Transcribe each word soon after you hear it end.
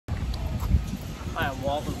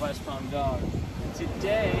Walt with West Palm Dog. And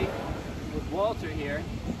today, with Walter here,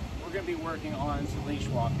 we're going to be working on some leash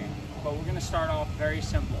walking. But we're going to start off very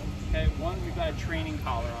simple. Okay, one, we've got a training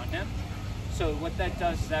collar on him. So what that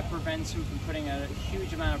does is that prevents him from putting a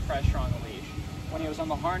huge amount of pressure on the leash. When he was on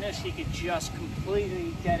the harness, he could just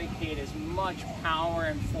completely dedicate as much power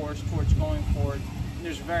and force towards going forward, and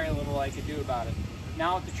there's very little I could do about it.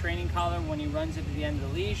 Now with the training collar, when he runs it to the end of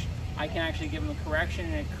the leash, I can actually give him a correction,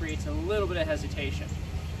 and it creates a little bit of hesitation.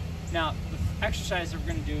 Now, the exercise that we're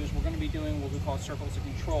going to do is we're going to be doing what we call circles of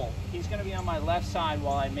control. He's going to be on my left side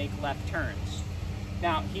while I make left turns.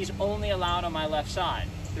 Now, he's only allowed on my left side.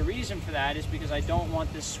 The reason for that is because I don't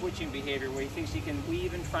want this switching behavior where he thinks he can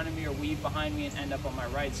weave in front of me or weave behind me and end up on my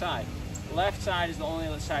right side. Left side is the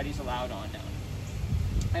only side he's allowed on now.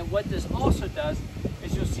 And what this also does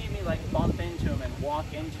is you'll see me like bump into him and walk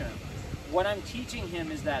into him. What I'm teaching him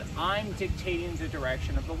is that I'm dictating the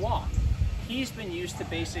direction of the walk. He's been used to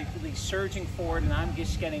basically surging forward and I'm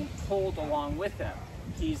just getting pulled along with him.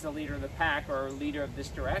 He's the leader of the pack or leader of this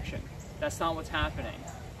direction. That's not what's happening.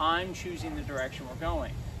 I'm choosing the direction we're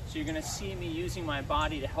going. So you're going to see me using my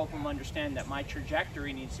body to help him understand that my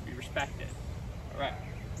trajectory needs to be respected. All right,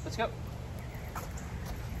 let's go. So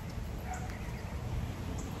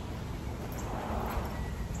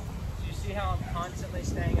you see how I'm constantly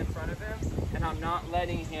staying in front of him and I'm not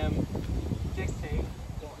letting him dictate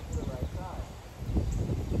going to the right side.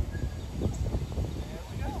 There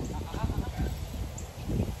we go.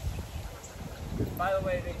 By the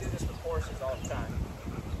way, they do this with horses all the time.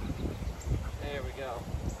 There we go.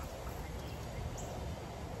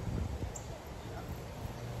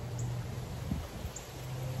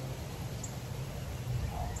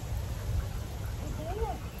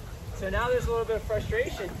 So now there's a little bit of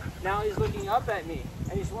frustration. Now he's looking up at me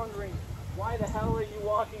and he's wondering, why the hell are you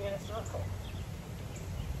walking in a circle?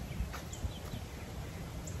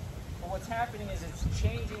 Well, what's happening is it's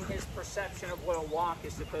changing his perception of what a walk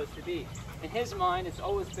is supposed to be. In his mind, it's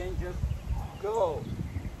always been just go.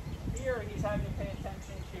 Here, he's having to pay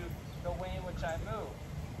attention to the way in which I move,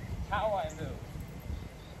 how I move.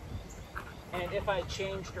 And if I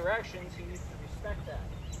change directions, he needs to respect that.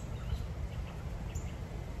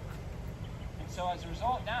 And so as a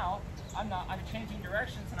result now, I'm changing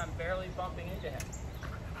directions and I'm barely bumping into him.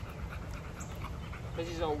 Because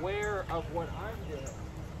he's aware of what I'm doing.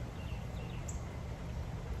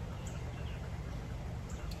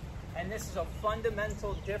 And this is a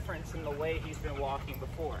fundamental difference in the way he's been walking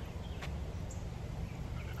before.